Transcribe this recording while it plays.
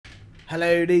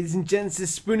Hello ladies and gents,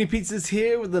 it's SpoonyPizzas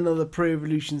here with another Pro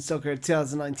Evolution Soccer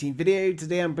 2019 video.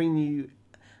 Today I'm bringing you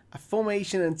a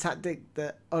formation and tactic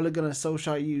that Ole Gunnar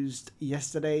Solskjær used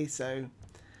yesterday. So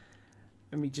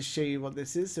let me just show you what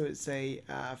this is. So it's a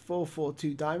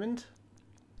 4-4-2 diamond.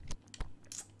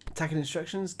 Attacking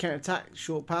instructions: counter attack,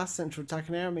 short pass, central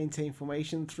attacking area, maintain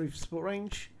formation, 3 for support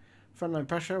range, frontline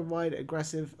pressure, wide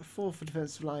aggressive, 4 for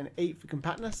defensive line, 8 for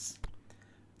compactness,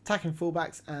 attacking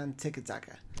fullbacks and tick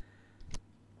attacker.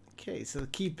 Okay, so the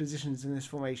key positions in this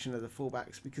formation are the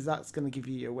fullbacks because that's going to give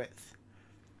you your width.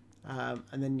 And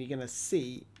then you're going to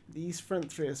see these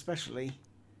front three especially,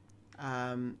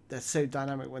 they're so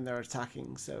dynamic when they're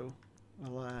attacking. So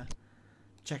we'll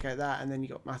check out that. And then you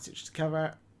got Matic to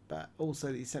cover. But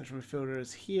also these central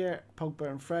midfielders here, Pogba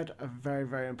and Fred, are very,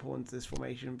 very important to this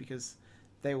formation because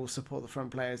they will support the front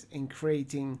players in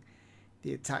creating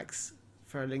the attacks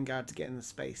for Lingard to get in the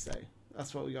space. So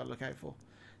that's what we got to look out for.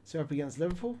 So we're up against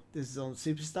Liverpool. This is on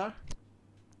Superstar.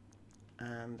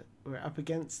 And we're up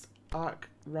against arch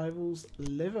rivals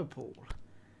Liverpool.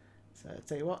 So I'll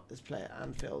tell you what, let's play at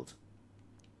Anfield.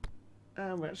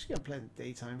 And we're actually going to play in the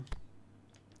daytime.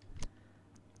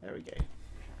 There we go.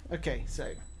 Okay,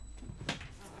 so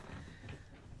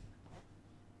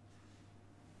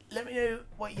let me know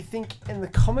what you think in the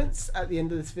comments at the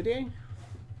end of this video.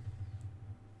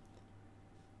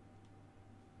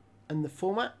 And the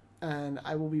format. And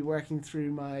I will be working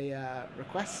through my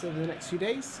requests over the next few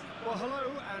days. Well,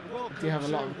 hello and welcome. I do have a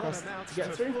lot of requests to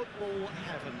get through. Football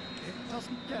heaven. It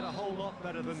doesn't get a whole lot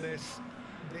better than this.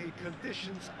 The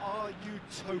conditions are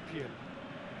utopian.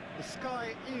 The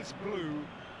sky is blue,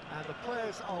 and the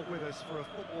players are with us for a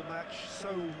football match so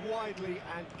widely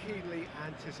and keenly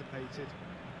anticipated.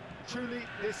 Truly,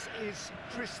 this is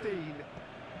pristine.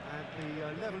 And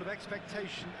the level of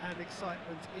expectation and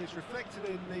excitement is reflected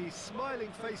in the smiling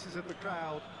faces of the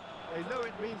crowd. They know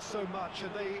it means so much,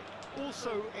 and they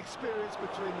also experience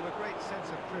between them a great sense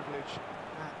of privilege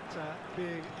at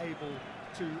being able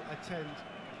to attend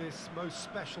this most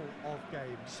special of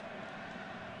games.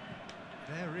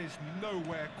 There is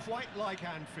nowhere quite like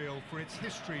Anfield for its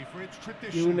history, for its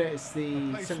tradition. You'll notice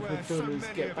the central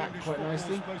midfielders get back quite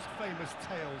nicely. Most famous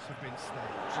tales have been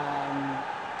staged.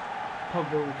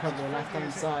 Pogba will cover the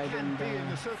left-hand side and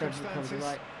Fred will cover the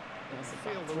right. That's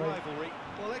Feel the rivalry.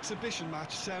 Well, exhibition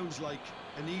match sounds like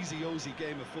an easy-ozy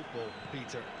game of football,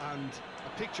 Peter, and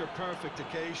a picture-perfect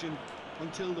occasion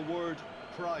until the word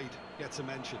pride gets a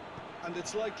mention. And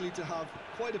it's likely to have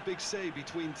quite a big say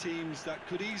between teams that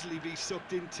could easily be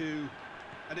sucked into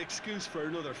an excuse for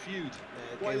another feud.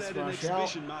 Why let an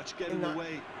exhibition match get in the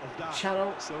way of that?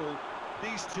 So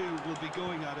these two will be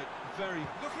going at it very.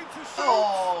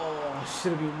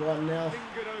 Should have been 1-0.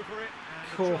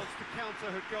 Cool.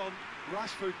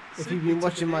 If you've been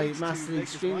watching my Master League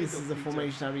stream, this is the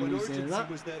formation I've been using in that.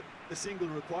 Was the single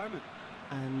requirement.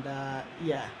 And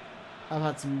yeah, I've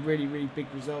had some really, really big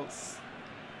results.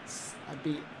 I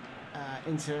beat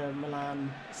Inter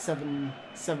Milan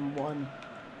 7-1,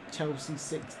 Chelsea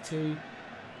 6-2.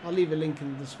 I'll leave a link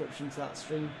in the description to that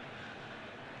stream.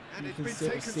 And you can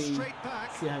sort of see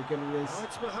how good it is,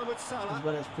 as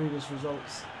well as previous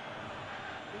results.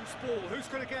 Who's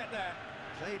going to get there?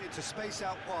 Played into space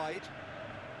out wide.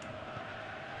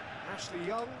 Ashley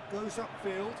Young goes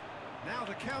upfield. Now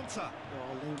the counter.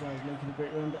 Oh, Lingard's making a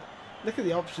great run, but look at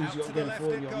the options you've got going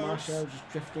forward. You've got Martial just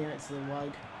drifting out to the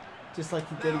wide, just like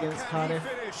he did against Cardiff.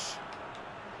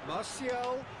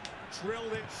 Martial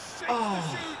drilled it.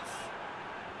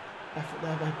 Effort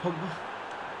there by Pogba.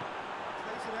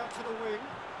 Out to the wing,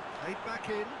 played back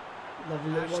in.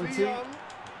 Lovely little 1-2.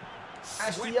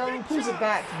 Ashley Young pulls it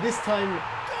back. This time,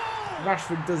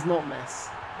 Rashford does not miss.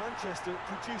 Manchester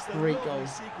produced a great lovely goal.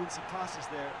 Sequence of passes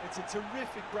there. It's a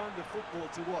terrific brand of football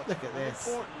to watch. Look at this.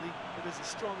 Importantly, it is a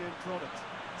strong end product.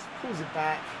 Just pulls it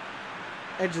back,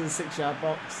 edge of the 6-yard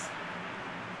box.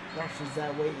 Rashford's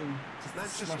there waiting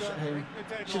just to smash it home.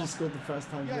 Should have scored the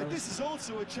first time. Yeah, this is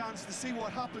also a chance to see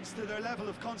what happens to their level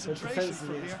of concentration. But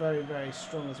defensively, it's very, very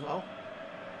strong as well.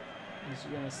 As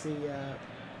you're going to see,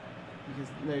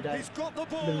 because no doubt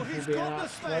Liverpool will be out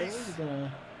play. We're going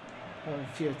to have a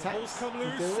few attacks to deal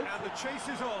with.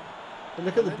 But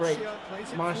look at the break.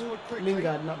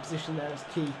 Lingard in that position there is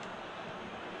key.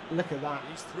 Look at that.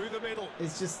 He's through the middle.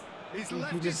 It's just, you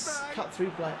can just cut through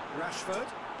play. Rashford.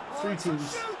 Three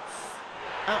teams.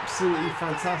 Absolutely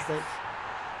fantastic.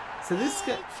 So this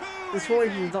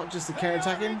formation is not just a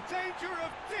counter-attacking.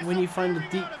 When you find a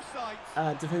deep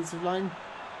defensive line,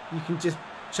 you can just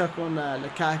chuck on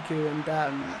Lukaku and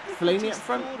Fellaini up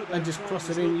front and just cross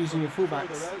it in using your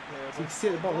fullbacks. So you can see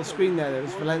at the bottom of the screen there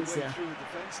was Valencia.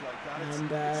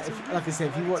 And like I said,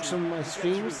 if you watch some of my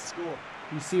streams,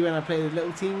 you see when I play the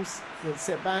little teams that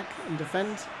sit back and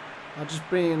defend, I'll just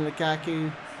bring in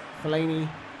Lukaku, Fellaini,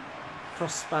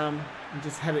 cross spam and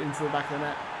just head it into the back of the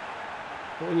net.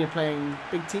 But when you're playing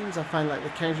big teams, I find like the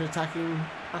counter-attacking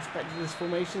aspect of this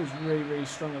formation is really, really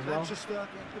strong as well.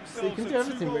 So you can do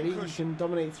everything really. You can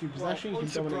dominate through possession, you can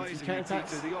dominate through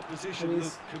counter-attacks.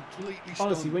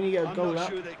 Honestly, when you get a goal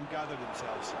up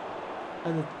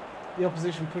and the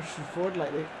opposition pushes forward,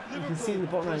 like you can see in the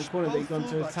bottom right corner they've gone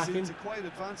to attacking.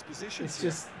 It's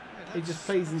just, it just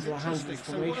plays into the hands of this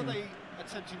formation.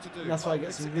 And that's why I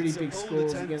get some really big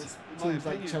scores against teams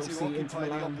like Chelsea, Inter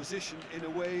Milan. It's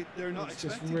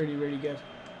just really, really good.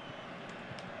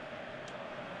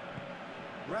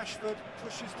 Rashford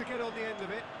pushes to get on the end of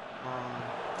it.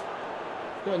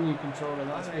 Got a new controller,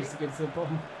 that's supposed to get to the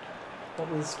bottom of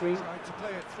the screen. Tried to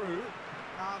play it through.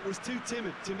 Was too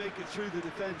timid to make it through the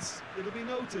defence. It'll be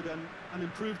noted and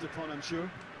improved upon, I'm sure.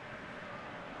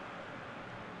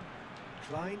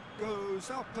 Klein goes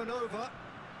up and over.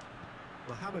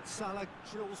 Mohamed Salah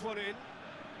drills one in.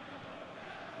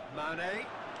 Mane.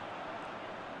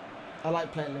 I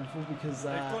like playing Liverpool because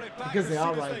they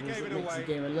are rivals. It makes the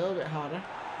game a little bit harder.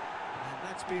 And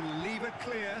that's been levered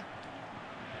clear.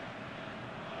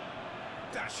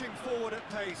 Dashing forward at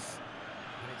pace.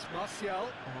 And it's Martial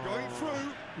going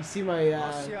through. You see my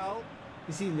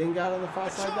you see Lingard on the far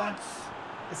side there?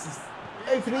 This is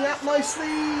opening up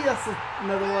nicely. That's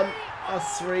another one.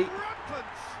 That's three.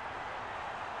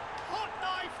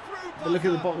 But look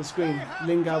at the bottom of the screen.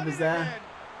 Lingard was there.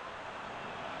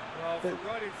 But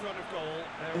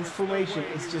his formation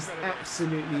is just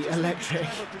absolutely electric.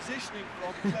 Positioning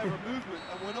from clever movement,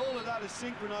 and when all of that is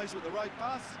synchronised with the right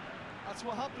pass, that's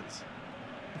what happens.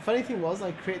 The funny thing was,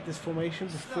 I created this formation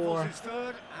before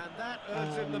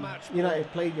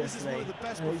United played yesterday. This is one of the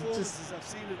best performances I've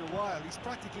seen in a while. He's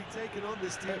practically taken on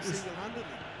this team single-handedly,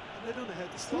 and they don't know how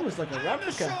to stop. It was like a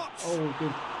replica. Oh,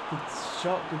 good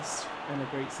shot, and a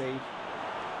great save.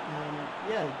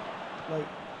 Yeah, like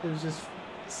it was just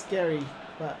scary,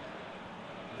 but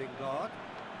Lingard.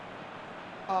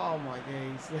 Oh my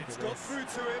days! Look It's at got this. through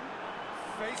to him.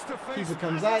 Face to face. Keeper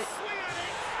comes out.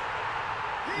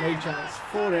 No chance.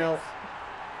 4-0.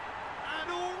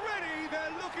 And already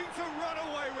they're looking to run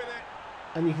away with it.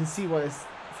 And you can see why this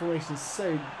formation is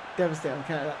so devastating on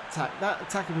counter attack. That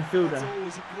attacking midfielder.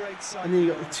 And then you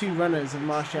got the two runners of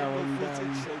Martial and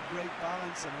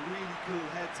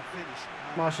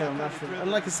Martial and Rashford.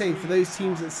 And like I say, for those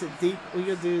teams that sit deep, all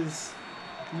you gotta do is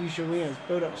use your wingers,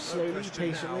 build up slowly,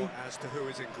 patiently,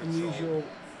 and use your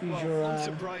fullbacks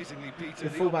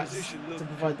to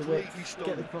provide the width,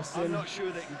 get the cross in.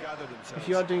 If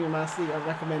you are doing a Master League, I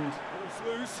recommend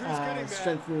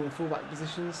strengthening the fullback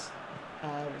positions,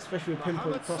 especially with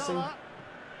pinpoint crossing.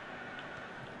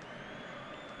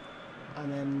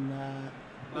 And then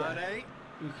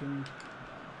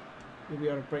you'll be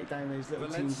able to break down those little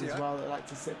teams as well that like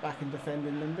to sit back and defend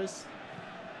in numbers.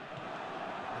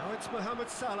 Now it's Mohamed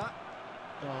Salah.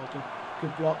 Oh,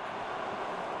 good block,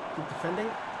 good defending.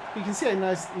 You can see how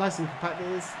nice and compact it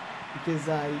is, because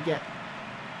you get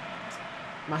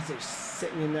Matic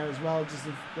sitting in there as well. Just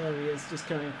there he is, just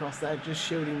coming across there, just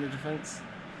shielding the defence.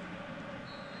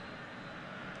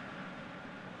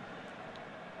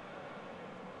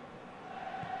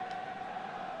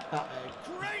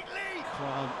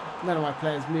 None of my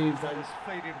players moved. I just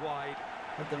faded wide.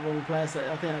 Had the wrong player. So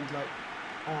I think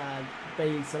I had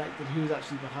Bailey selected who was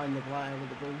actually behind the player with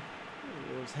the ball,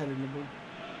 or was heading the ball.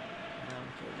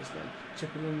 Okay, just going to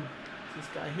chip it in to this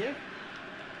guy here.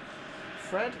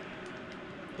 Fred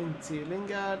into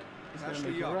Lingard. He's going to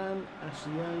make a run.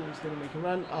 Ashley Young is going to make a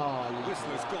run. Oh, the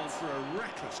whistler's gone for a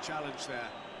reckless challenge there.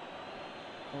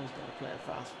 Always got to play it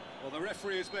fast. Well, the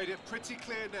referee has made it pretty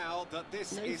clear now that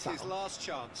this is his last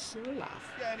chance. You're a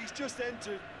laugh. Yeah, and he's just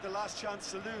entered the last chance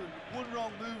saloon. One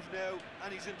wrong move now,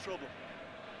 and he's in trouble.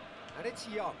 And it's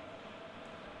Young.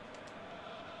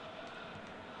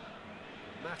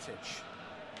 Matic.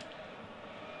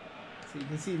 So you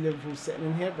can see Liverpool sitting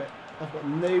in here, but I've got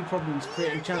no problems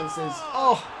creating chances.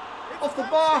 Oh, off the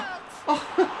bar! Oh,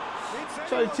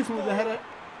 trying to chip him with the header.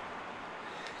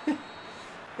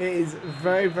 It is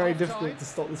very, very difficult to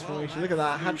stop this formation. Look at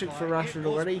that, hat-trick for Rashford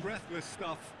already.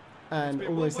 And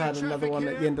almost had another one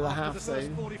at the end of the half, so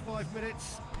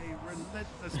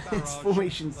this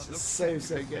formation's just so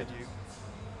good.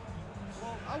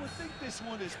 Well, I would think this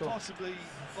one is possibly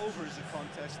over as a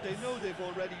contest. They know they've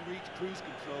already reached cruise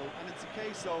control, and it's a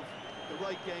case of the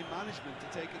right game management to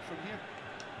take it from here.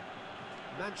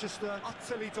 Manchester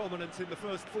utterly dominant in the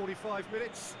first 45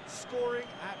 minutes, scoring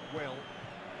at will.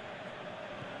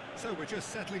 So we're just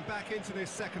settling back into this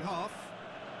second half.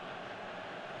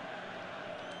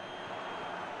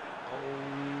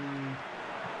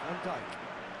 Van Dijk.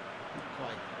 Not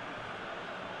quite.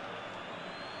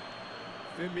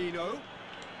 Firmino.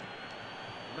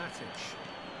 Matic.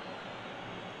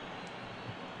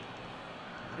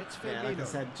 And it's Firmino. Yeah, like I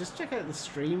said, just check out the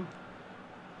stream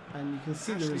and you can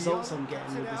see the Ashley results Young I'm getting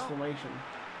gets with it this out. formation.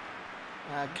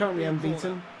 Currently Big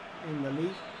unbeaten in the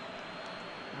league.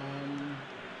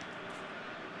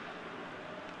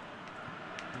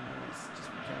 Let's just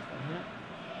be careful here.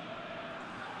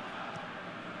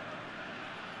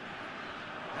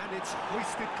 And it's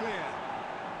hoisted clear.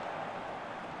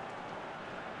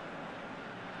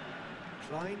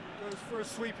 Klein goes for a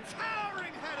sweep.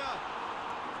 Towering header!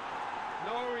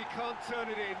 No, he can't turn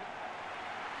it in.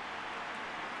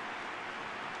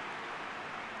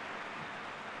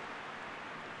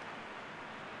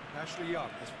 Ashley Young.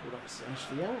 Let's pull up to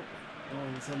Ashley Young. No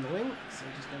one's on the wing, so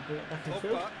we're just going to bring it back in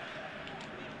field. Pogba.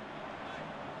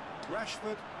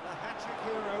 Rashford, the hat-trick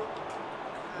hero,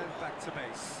 and back to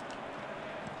base.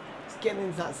 It's getting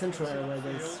into that central area where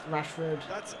there's Rashford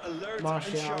That's alert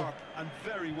Martial. and sharp and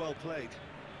very well played.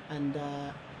 and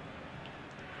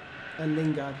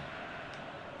Lingard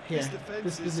here, This defence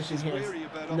this position is here, wary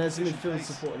about and there's opposition midfield pace.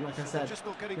 support, and like I said, Just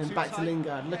not getting then too back to tight.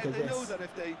 Lingard. Look at They know this. that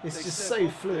if they It's just step so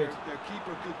up, fluid. their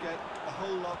keeper could get a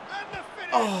whole lot. And the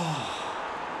finish!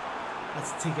 Oh,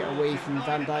 let's take it away from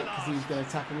Van Dijk because he was going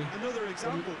to tackle me. Another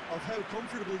example of how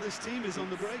comfortable this team is on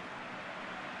the break.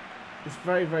 It's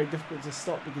very, very difficult to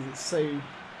stop because it's so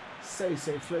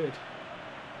fluid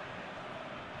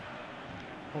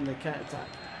on the counter attack.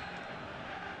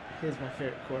 Here's my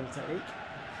favourite corner technique.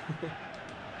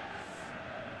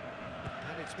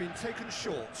 And it's been taken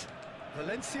short.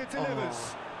 Valencia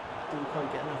delivers. Didn't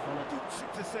quite get enough on it. Boots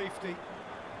it to safety.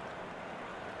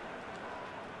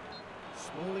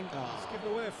 Smalling has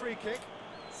given away a free kick.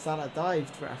 Salah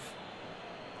dived, ref.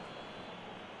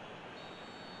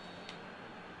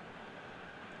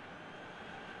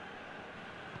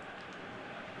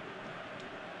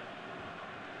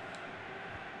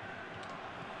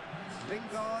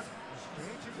 Lingard has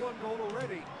created one goal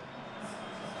already.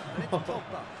 And it's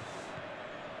Pogba.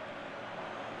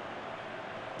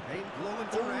 Aimed low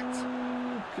and direct.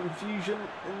 Ooh, confusion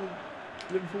in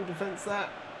the Liverpool defence there.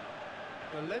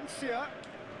 Valencia.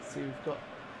 See, we've got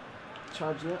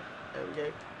charging up. There we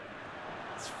go.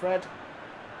 It's Fred.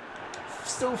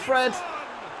 Still Fred.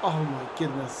 Oh my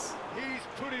goodness. He's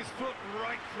put his foot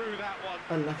right through that one.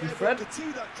 Unlucky Yeah, Fred. The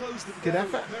two that closed them Good down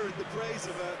effort. merit the praise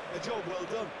of a job well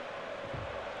done.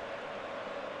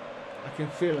 I can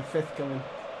feel a fifth coming.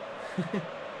 I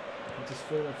just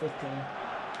feel a fifth coming.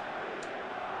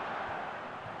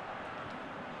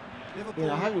 Liverpool You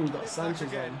know, having get got it Sanchez back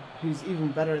again. on, who's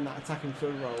even better in that attacking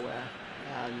field role where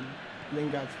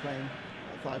Lingard's playing.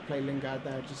 I thought I'd play Lingard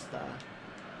there, just Yeah,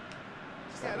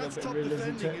 that that's little top bit of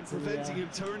realism defending to and it, to the, preventing him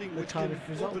turning, the which kind can of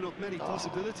result. open up many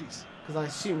possibilities. Because I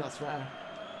assume that's where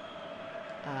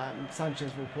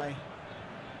Sanchez will play.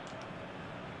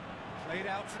 Played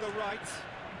out to the right.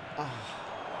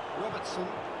 Robertson.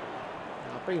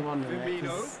 I'll bring him on in a minute Firmino.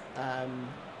 'cause,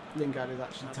 Lingard is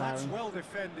actually And that's tiring. well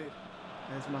defended.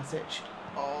 There's Matic.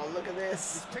 Oh, look at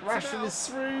this. He's picked it Rashford out. is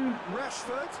through.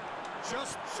 Rashford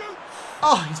just shoots.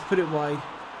 Oh, he's put it wide.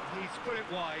 He's put it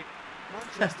wide.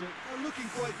 Manchester are looking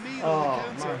quite mean Oh, on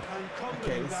the counter, man. and Okay,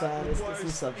 combating let's that get some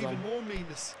requires subs even on. more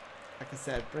meanness. Like I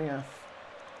said, bring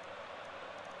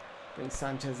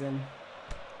Sanchez in.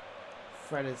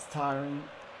 Fred is tiring.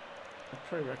 I'd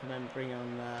probably recommend bringing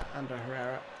on Ander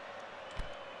Herrera.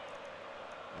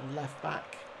 And left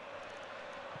back,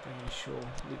 bring in Shaw,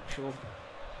 Luke Shaw.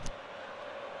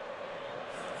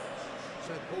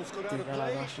 So the ball's got out Didn't of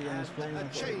realise play, Ashley Young was playing. I and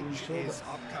a thought it was change Shaw, is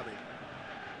but upcoming.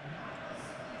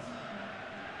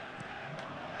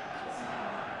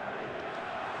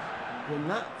 win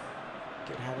that.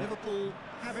 Good header. Liverpool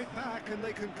have it back and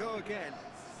they can go again.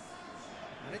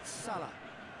 And it's Salah.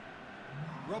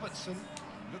 Robertson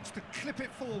looks to clip it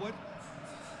forward.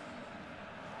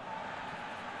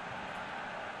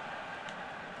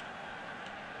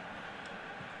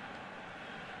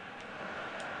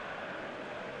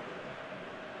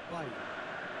 Bailly.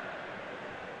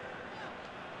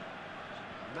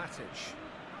 Matic.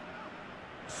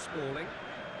 Smalling.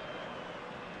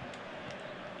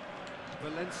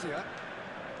 Valencia.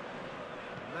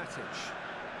 Matic.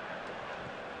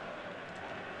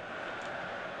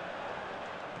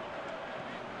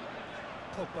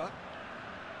 Pogba.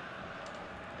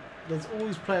 There's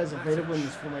always players available in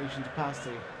this formation to pass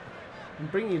to.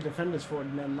 And bring your defenders forward,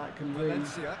 and then that can really,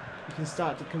 Valencia. you can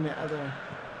start to commit other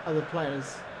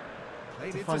players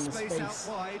Played to into find the space space.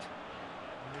 out wide.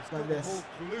 And he's Like got this.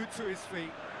 the ball glued to his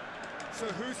feet. So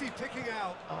who's he picking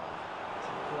out?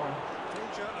 Wow.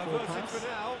 Danger Full averted pass. for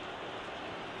now.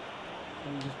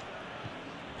 And just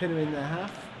pin him in their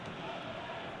half.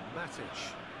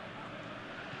 Matic.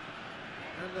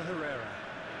 And the Herrera.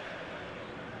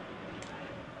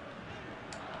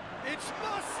 It's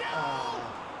Martial!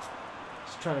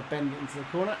 Just try to bend it into the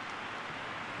corner.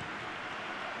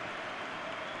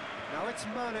 Now it's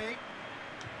Mane.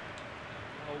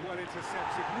 Oh, well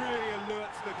intercepted. Really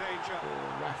alert to the danger.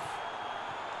 Oh, ref.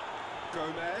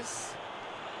 Gomez.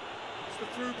 It's the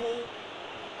through ball.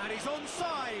 And he's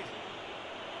onside.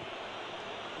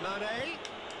 Mane.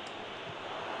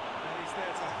 And he's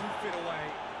there to hoof it away.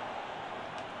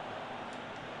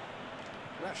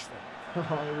 Rashford. Oh,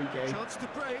 here we go. Chance to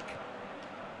break.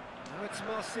 Now it's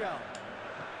Martial.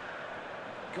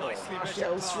 Nicely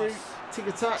Martial measured through. pass. Take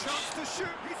a touch. Chance to shoot.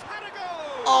 He's had a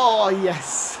goal. Oh,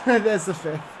 yes. There's the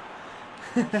fifth.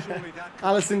 Surely that could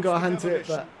Alisson got a fix hand the to it,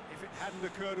 but demolition if it hadn't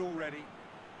occurred already.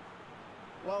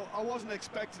 Well, I wasn't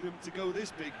expecting him to go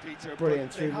this big, Peter.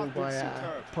 brilliant but they through ball have been by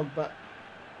superb. Pogba.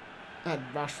 I had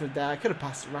Rashford there. I could have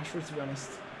passed to Rashford, to be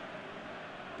honest.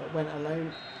 But went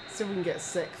alone. See if we can get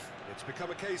sixth. It's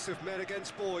become a case of men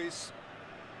against boys.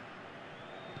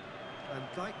 And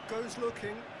Dyke goes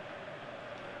looking.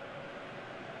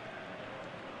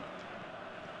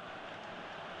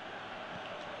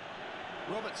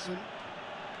 Robertson.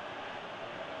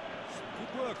 Some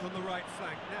good work on the right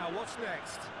flank. Now, what's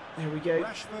next? There we go.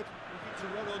 Rashford looking to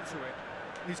run onto it.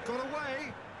 He's got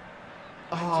away.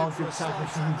 Oh, good tackle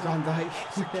from Van Dijk.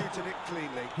 Executed it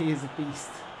cleanly. He is a beast.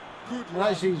 Good And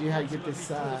that shows you how run, good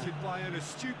this ultimately thwarted by an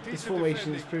astute piece this of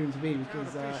formation has defending. proven to be,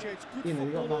 because appreciates good you know,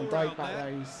 you got Van football all Dijk back round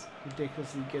there who's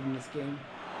ridiculously good in this game.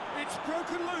 It's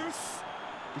broken loose.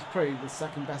 He's probably the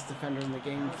second best defender in the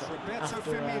game That's Roberto after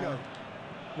Firmino.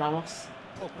 Ramos.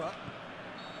 Pogba.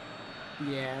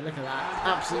 Yeah, look at that.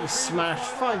 Absolutely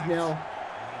smashed. 5-0.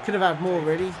 Could have had more,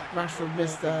 really. Rashford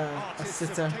missed a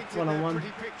sitter one-on-one.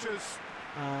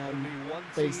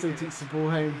 But he still takes the ball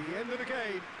home. The end of the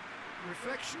game.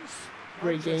 Reflections.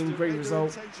 Great game, Manchester great made their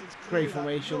result, intentions great clear,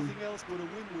 formation. nothing else but a win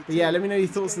would But yeah, do. let me know your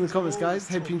thoughts in the Games comments, are guys. always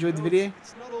Hope you tough. enjoyed the video.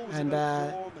 It's not always And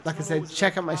about form, it's like I not said, always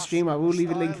check about out my class stream. I will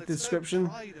leave a or link in style, the it's description.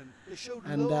 about pride, and they showed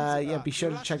And loads of yeah, that. be sure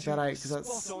Their to check that attitude out, was because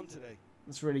that's spot on today.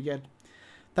 really good.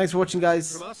 Thanks for watching,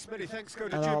 guys. From us, many thanks go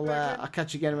to And Jude I'll Bellingham.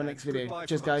 catch you again in my next video. Goodbye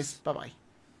Cheers, from guys. us. Bye-bye.